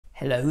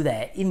Hello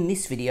there, in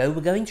this video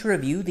we're going to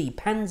review the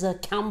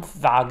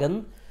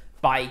Panzerkampfwagen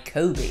by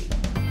COBI.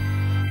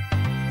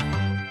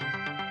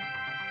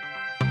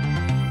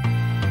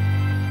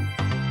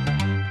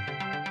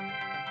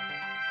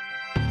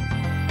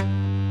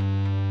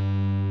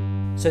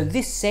 So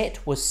this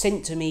set was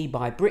sent to me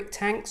by Brick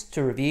Tanks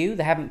to review.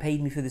 They haven't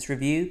paid me for this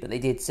review, but they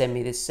did send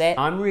me this set.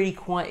 I'm really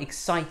quite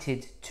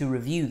excited to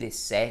review this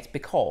set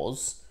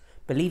because,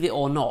 believe it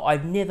or not,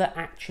 I've never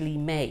actually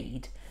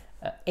made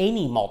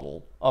any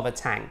model of a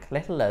tank,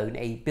 let alone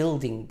a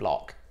building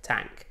block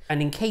tank.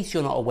 And in case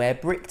you're not aware,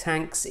 Brick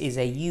Tanks is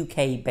a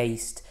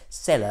UK-based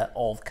seller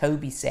of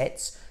COBI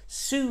sets,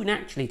 soon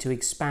actually to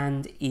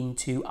expand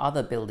into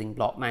other building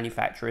block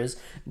manufacturers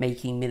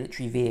making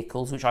military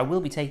vehicles, which I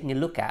will be taking a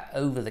look at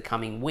over the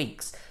coming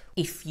weeks.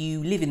 If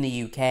you live in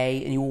the UK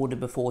and you order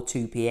before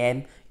 2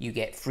 PM, you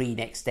get free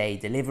next day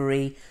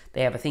delivery.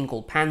 They have a thing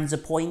called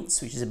Panzer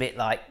Points, which is a bit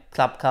like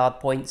club card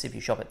points if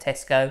you shop at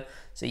Tesco.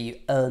 So you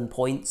earn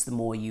points the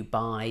more you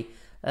buy.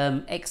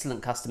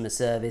 Excellent customer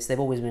service. They've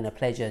always been a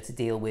pleasure to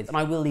deal with. And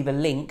I will leave a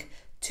link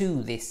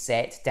to this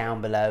set down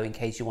below in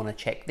case you want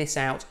to check this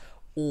out,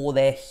 or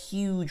their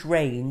huge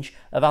range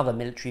of other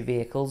military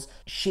vehicles.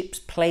 Ships,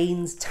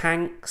 planes,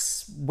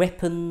 tanks,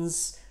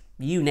 weapons,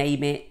 you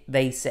name it,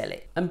 they sell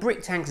it. And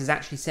Brick Tanks has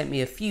actually sent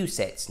me a few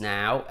sets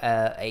now,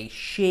 a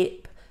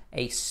ship,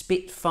 a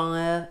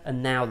Spitfire,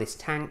 and now this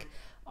tank.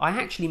 I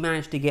actually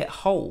managed to get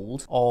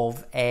hold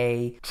of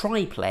a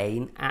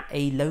triplane at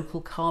a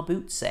local car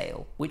boot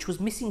sale, which was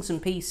missing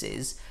some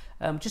pieces.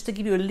 Just to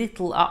give you a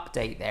little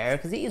update there,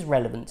 because it is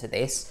relevant to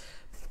this,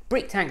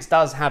 Brick Tanks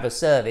does have a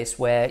service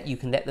where you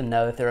can let them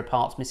know if there are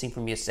parts missing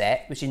from your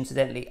set, which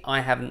incidentally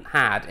I haven't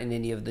had in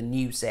any of the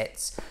new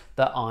sets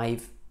that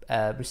I've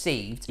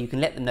received. You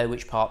can let them know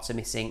which parts are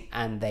missing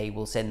and they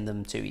will send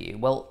them to you.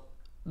 Well,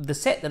 the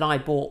set that I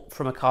bought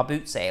from a car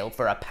boot sale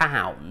for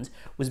 £1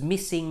 was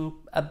missing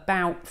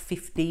about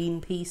 15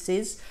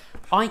 pieces.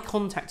 I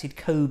contacted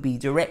COBI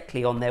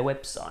directly on their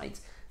website.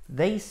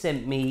 They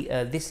sent me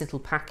this little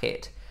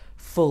packet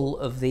full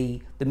of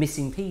the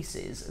missing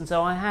pieces, and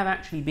so I have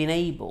actually been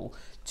able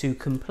to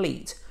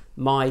complete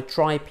my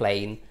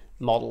triplane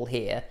model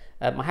here.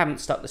 I haven't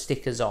stuck the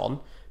stickers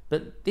on,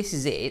 but this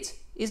is it.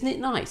 Isn't it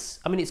nice?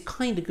 I mean, it's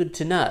kind of good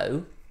to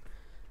know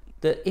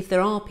that if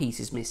there are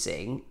pieces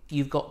missing,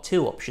 you've got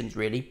two options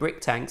really,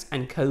 Brick Tanks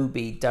and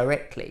COBI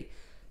directly.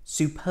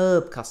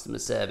 Superb customer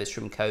service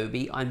from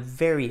COBI. I'm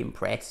very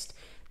impressed.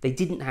 They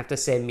didn't have to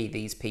send me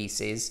these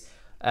pieces.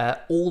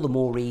 All the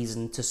more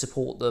reason to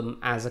support them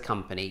as a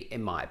company,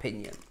 in my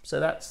opinion. So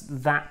that's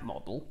that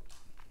model.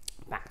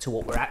 Back to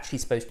what we're actually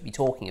supposed to be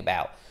talking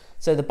about.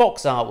 So the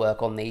box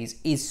artwork on these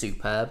is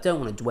superb. Don't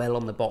want to dwell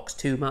on the box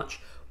too much.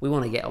 We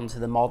want to get onto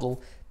the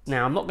model.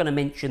 Now, I'm not going to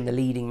mention the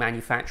leading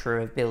manufacturer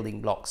of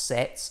building block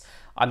sets.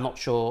 I'm not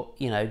sure,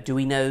 do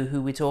we know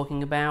who we're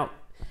talking about?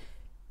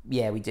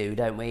 Yeah, we do,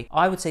 don't we?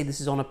 I would say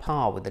this is on a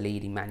par with the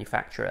leading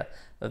manufacturer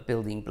of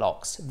building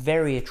blocks.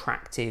 Very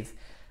attractive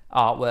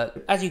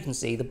artwork. As you can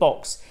see, the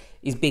box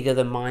is bigger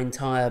than my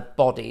entire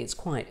body. It's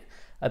quite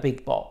a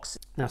big box.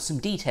 Now, some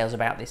details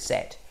about this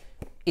set.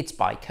 It's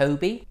by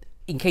COBI.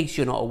 In case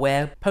you're not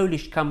aware,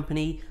 Polish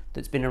company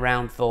that's been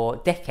around for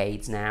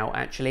decades now,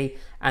 actually,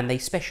 and they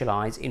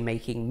specialise in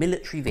making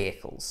military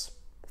vehicles.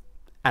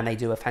 And they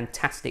do a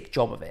fantastic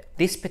job of it.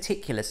 This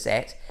particular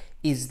set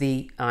is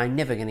I'm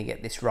never going to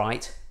get this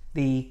right,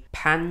 the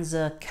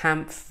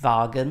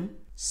Panzerkampfwagen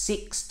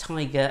 6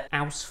 Tiger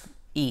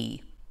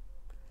Ausf.E,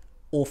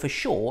 or for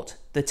short,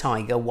 the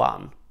Tiger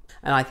 1.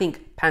 And I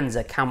think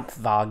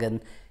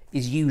Panzerkampfwagen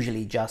is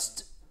usually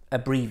just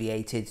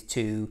abbreviated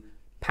to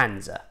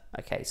Panzer.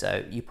 Okay,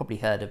 so you've probably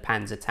heard of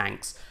Panzer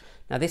tanks.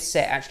 Now this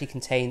set actually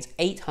contains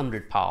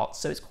 800 parts,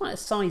 so it's quite a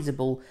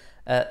sizable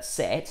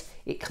set.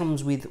 It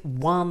comes with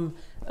one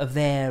of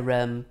their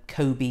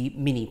COBI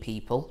mini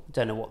people.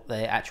 Don't know what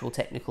the actual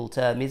technical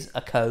term is,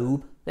 a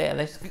COB. Yeah,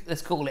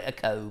 let's call it a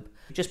COB.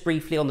 Just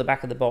briefly on the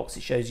back of the box,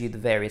 it shows you the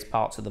various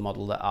parts of the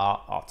model that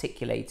are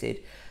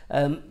articulated.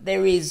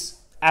 There is,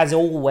 as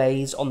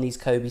always on these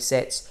COBI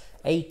sets,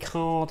 a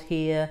card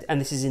here,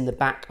 and this is in the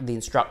back of the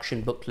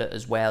instruction booklet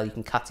as well. You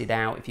can cut it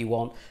out if you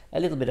want. A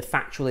little bit of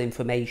factual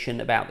information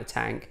about the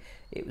tank.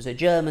 It was a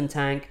German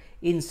tank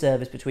in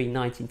service between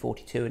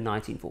 1942 and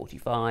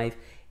 1945.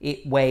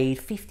 It weighed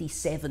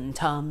 57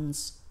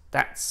 tons.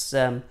 That's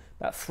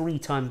about 3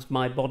 times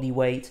my body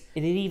weight.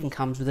 And it even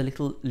comes with a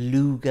little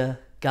Luger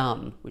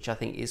gun, which I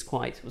think is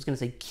quite, I was going to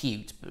say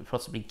cute, but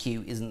possibly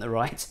cute isn't the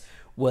right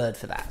word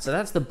for that. So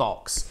that's the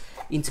box.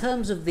 In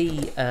terms of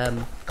the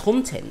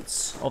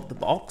contents of the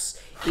box,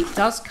 it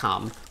does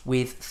come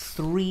with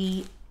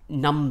 3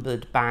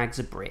 numbered bags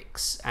of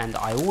bricks, and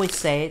I always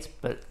say it,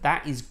 but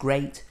that is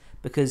great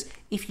because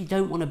if you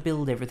don't want to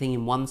build everything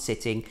in one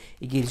sitting,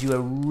 it gives you a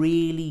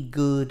really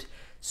good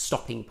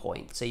stopping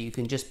point. So you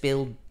can just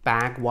build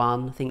bag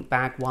 1. I think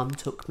bag 1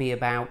 took me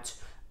about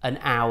an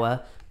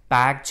hour.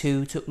 Bag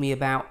 2 took me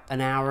about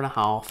an hour and a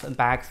half, and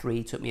bag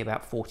 3 took me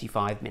about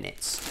 45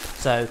 minutes.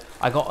 So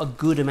I got a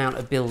good amount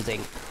of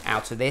building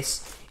out of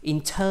this.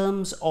 In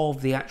terms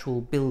of the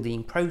actual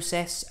building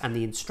process and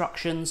the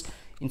instructions,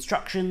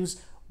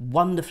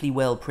 wonderfully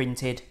well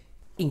printed,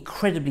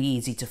 incredibly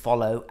easy to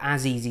follow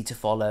as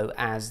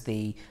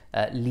the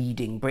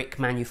leading brick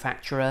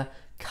manufacturer.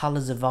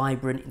 Colours are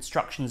vibrant,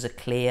 instructions are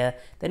clear.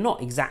 They're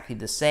not exactly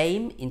the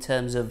same in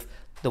terms of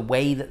the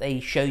way that they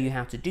show you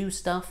how to do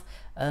stuff,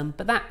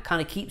 but that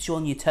kind of keeps you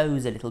on your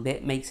toes a little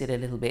bit, makes it a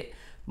little bit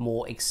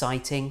more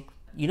exciting.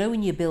 You know,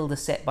 when you build a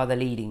set by the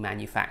leading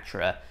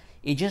manufacturer,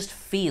 it just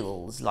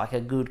feels like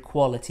a good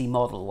quality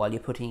model while you're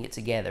putting it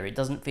together. It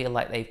doesn't feel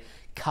like they've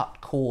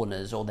cut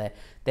corners or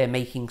they're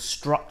making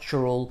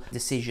structural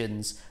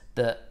decisions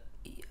that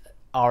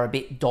are a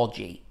bit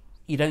dodgy.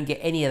 You don't get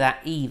any of that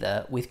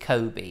either with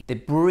COBI. The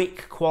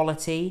brick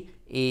quality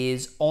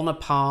is on a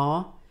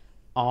par,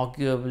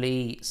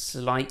 arguably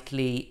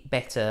slightly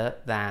better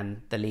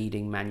than the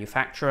leading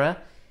manufacturer.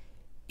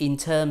 In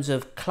terms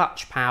of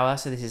clutch power,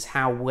 so this is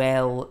how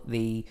well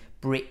the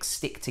bricks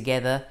stick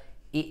together,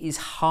 it is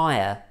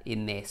higher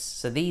in this.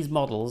 So these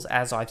models,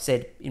 as I've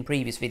said in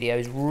previous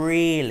videos,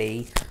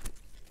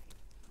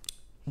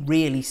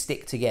 really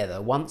stick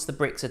together. Once the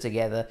bricks are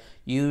together,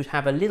 you'd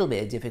have a little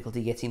bit of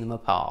difficulty getting them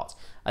apart,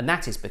 and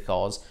that is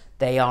because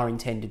they are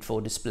intended for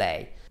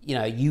display. You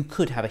know, you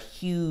could have a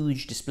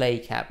huge display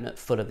cabinet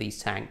full of these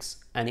tanks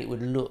and it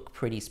would look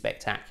pretty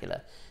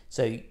spectacular.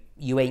 So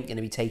you ain't going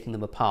to be taking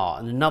them apart.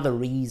 And another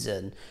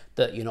reason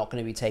that you're not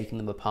going to be taking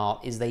them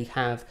apart is they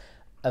have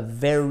a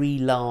very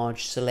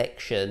large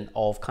selection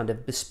of kind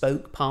of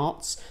bespoke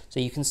parts.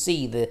 So you can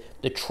see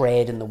the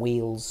tread and the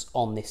wheels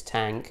on this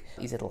tank,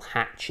 these little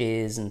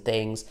hatches and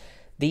things.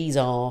 These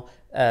are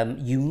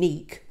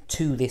unique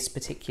to this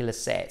particular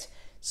set,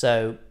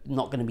 so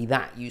not going to be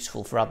that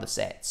useful for other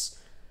sets.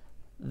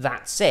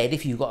 That said,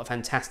 if you've got a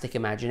fantastic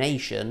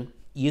imagination,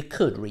 you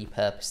could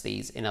repurpose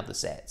these in other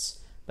sets.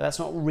 But that's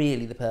not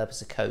really the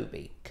purpose of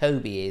COBI.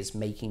 COBI is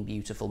making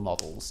beautiful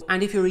models.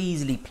 And if you're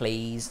easily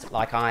pleased,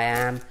 like I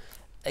am,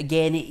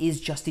 again, it is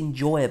just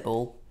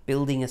enjoyable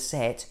building a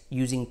set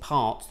using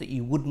parts that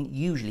you wouldn't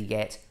usually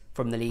get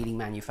from the leading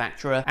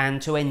manufacturer,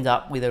 and to end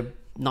up with a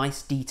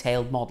nice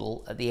detailed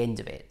model at the end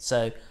of it.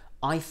 So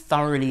I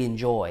thoroughly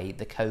enjoy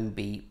the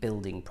COBI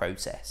building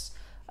process.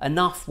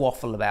 Enough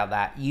waffle about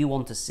that. You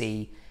want to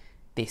see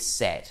this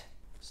set.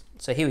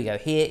 So here we go.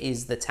 Here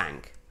is the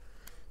tank.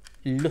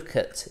 Look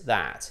at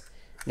that.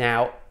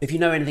 Now, if you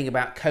know anything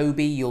about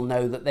COBI, you'll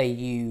know that they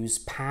use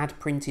pad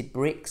printed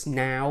bricks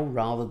now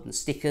rather than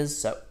stickers.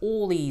 So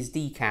all these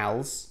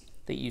decals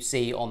that you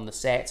see on the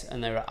set,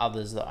 and there are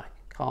others that I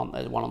can't,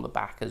 there's one on the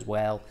back as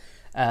well,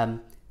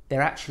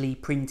 they're actually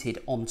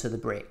printed onto the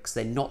bricks.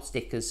 They're not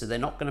stickers, so they're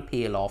not going to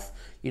peel off.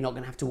 You're not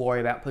going to have to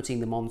worry about putting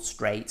them on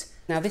straight.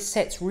 Now, this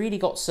set's really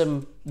got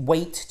some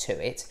weight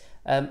to it,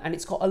 and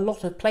it's got a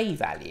lot of play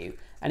value,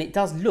 and it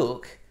does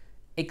look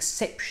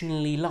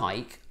exceptionally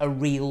like a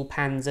real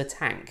Panzer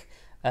tank.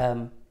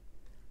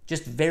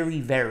 Just very,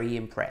 very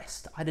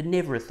impressed. I'd have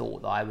never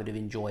thought that I would have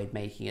enjoyed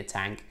making a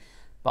tank,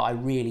 but I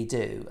really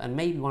do. And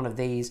maybe one of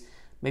these,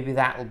 maybe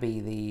that'll be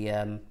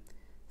the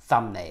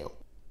thumbnail.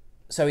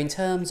 So in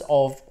terms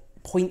of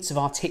points of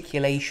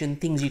articulation,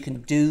 things you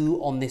can do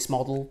on this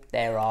model,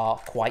 there are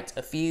quite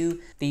a few.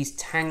 These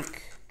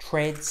tank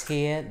treads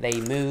here,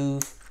 they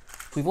move.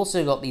 We've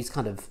also got these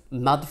kind of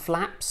mud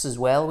flaps as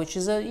well, which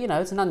is a, you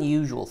know, it's an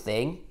unusual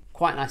thing.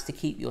 Quite nice to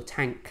keep your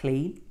tank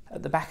clean.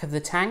 At the back of the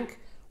tank,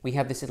 we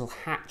have this little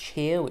hatch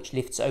here, which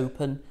lifts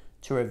open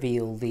to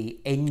reveal the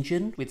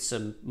engine with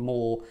some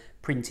more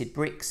printed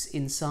bricks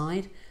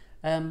inside.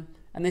 And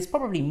there's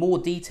probably more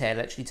detail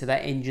actually to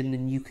that engine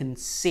than you can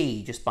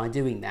see just by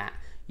doing that.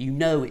 You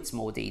know it's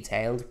more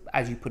detailed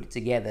as you put it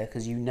together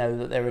because you know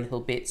that there are little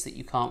bits that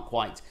you can't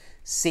quite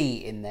see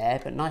in there,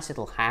 but nice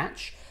little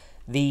hatch.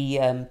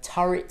 The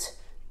turret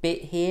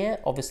bit here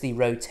obviously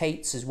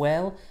rotates as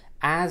well,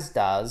 as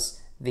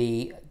does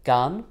the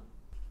gun.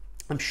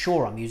 I'm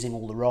sure I'm using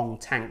all the wrong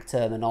tank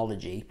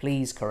terminology,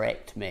 please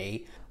correct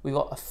me. We've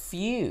got a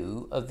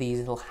few of these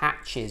little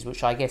hatches,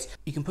 which I guess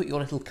you can put your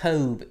little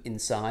COBI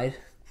inside.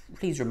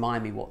 Please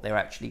remind me what they're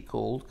actually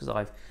called, because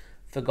I've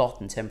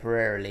forgotten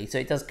temporarily. So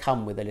it does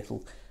come with a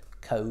little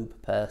COBI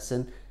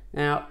person.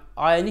 Now,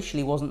 I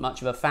initially wasn't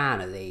much of a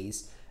fan of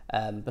these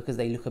because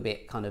they look a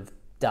bit kind of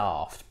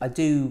daft. I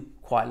do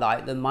quite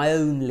like them. My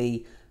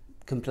only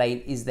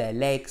complaint is their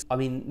legs. I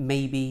mean,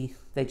 maybe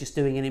they're just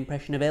doing an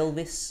impression of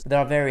Elvis. There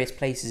are various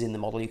places in the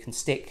model you can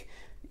stick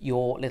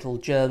your little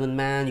German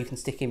man. You can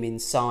stick him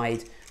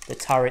inside the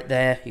turret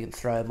there. You can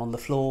throw him on the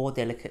floor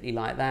delicately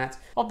like that.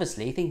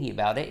 Obviously, thinking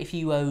about it, if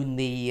you own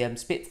the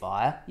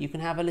Spitfire, you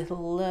can have a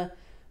little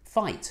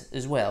fight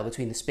as well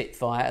between the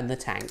Spitfire and the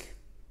tank,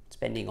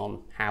 depending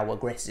on how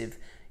aggressive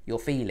you're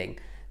feeling.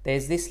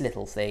 There's this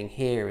little thing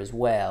here as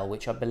well,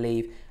 which I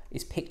believe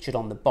is pictured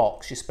on the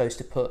box. You're supposed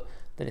to put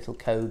the little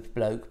COBI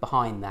bloke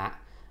behind that,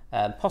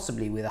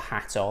 possibly with a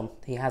hat on.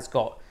 He has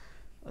got,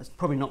 it's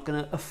probably not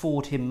going to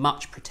afford him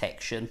much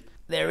protection.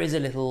 There is a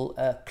little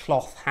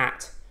cloth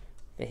hat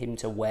for him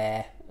to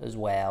wear as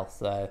well,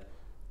 so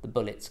the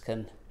bullets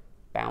can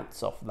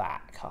bounce off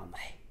that, can't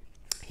they?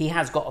 He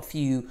has got a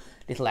few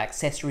little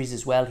accessories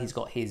as well. He's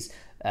got his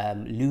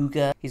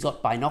Luger. He's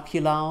got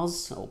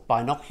binoculars, or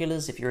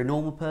binoculars if you're a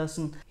normal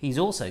person. He's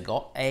also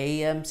got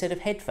a set of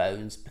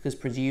headphones, because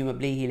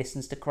presumably he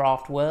listens to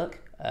craft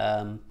work,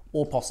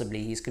 or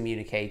possibly he's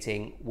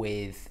communicating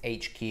with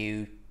HQ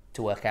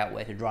to work out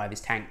where to drive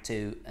his tank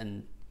to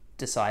and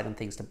decide on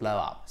things to blow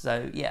up.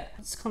 So yeah,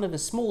 it's kind of a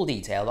small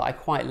detail that I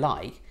quite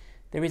like.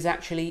 There is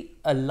actually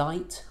a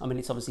light. I mean,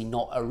 it's obviously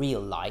not a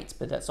real light,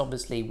 but that's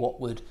obviously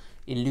what would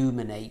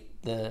illuminate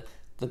the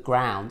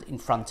ground in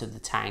front of the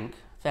tank.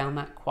 Found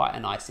that quite a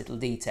nice little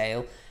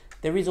detail.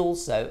 There is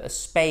also a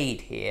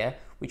spade here,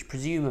 which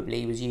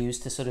presumably was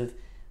used to sort of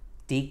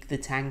dig the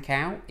tank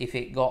out if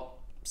it got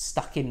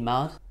stuck in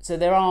mud. So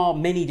there are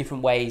many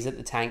different ways that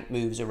the tank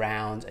moves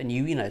around, and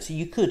so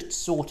you could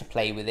sort of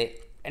play with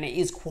it, and it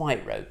is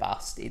quite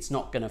robust. It's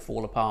not going to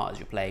fall apart as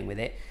you're playing with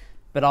it.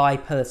 But I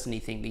personally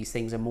think these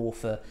things are more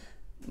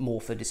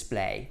for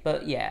display.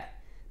 But yeah,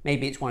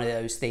 maybe it's one of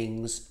those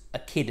things a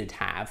kid would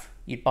have.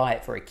 You'd buy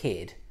it for a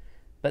kid,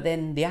 but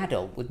then the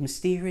adult would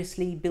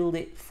mysteriously build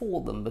it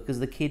for them because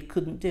the kid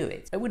couldn't do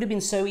it. It would have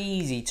been so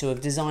easy to have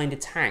designed a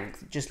tank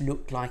that just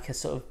looked like a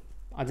sort of,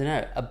 I don't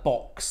know, a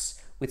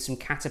box with some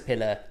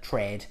caterpillar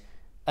tread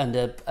and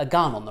a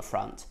gun on the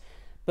front.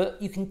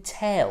 But you can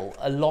tell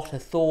a lot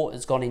of thought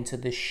has gone into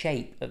the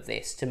shape of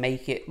this to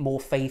make it more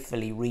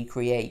faithfully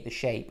recreate the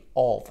shape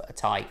of a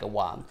Tiger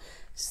 1.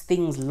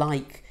 Things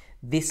like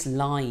this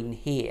line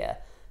here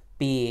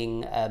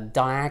being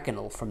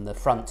diagonal from the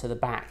front to the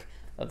back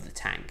of the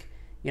tank.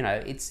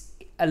 It's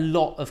a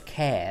lot of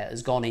care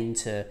has gone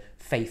into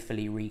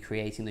faithfully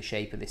recreating the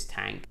shape of this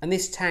tank. And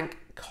this tank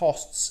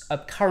costs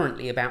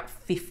currently about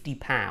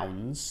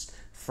 £50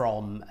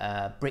 from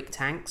Brick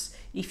Tanks.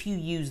 If you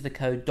use the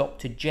code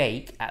Dr.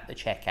 Jake at the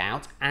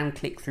checkout and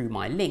click through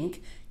my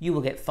link, you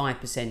will get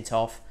 5%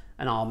 off,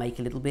 and I'll make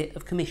a little bit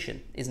of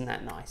commission. Isn't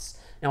that nice?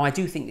 Now, I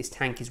do think this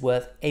tank is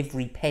worth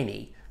every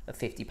penny of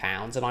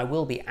 £50, and I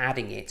will be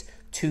adding it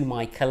to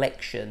my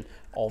collection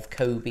of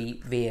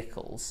COBI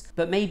vehicles.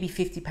 But maybe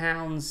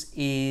 £50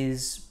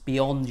 is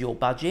beyond your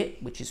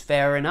budget, which is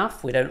fair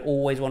enough. We don't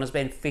always want to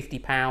spend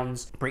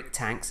 £50. Brick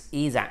Tanks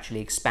is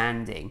actually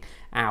expanding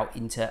out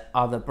into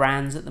other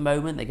brands at the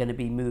moment. They're going to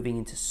be moving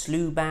into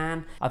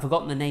Sluban. I've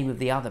forgotten the name of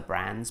the other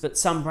brands, but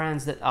some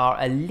brands that are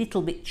a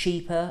little bit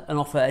cheaper and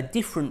offer a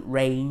different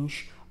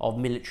range of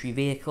military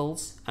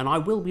vehicles, and I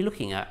will be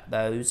looking at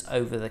those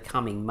over the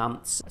coming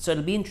months. So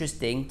it'll be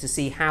interesting to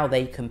see how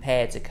they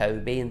compare to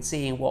COBI and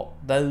seeing what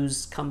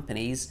those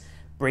companies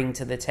bring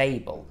to the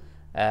table.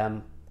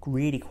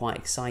 Really quite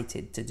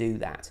excited to do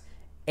that.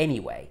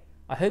 Anyway,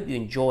 I hope you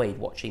enjoyed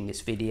watching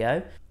this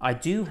video. I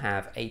do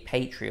have a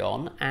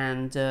Patreon,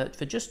 and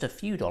for just a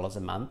few dollars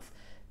a month,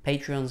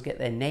 Patreons get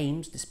their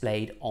names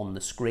displayed on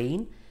the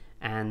screen.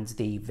 And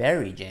the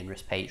very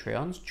generous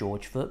Patreons,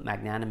 George Foot,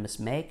 Magnanimous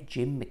Meg,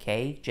 Jim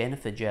McKay,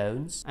 Jennifer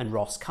Jones, and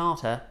Ross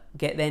Carter,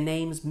 get their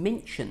names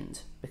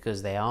mentioned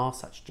because they are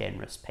such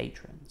generous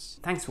patrons.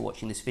 Thanks for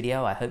watching this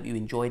video. I hope you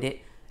enjoyed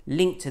it.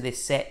 Link to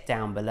this set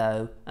down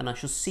below, and I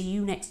shall see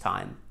you next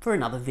time for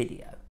another video.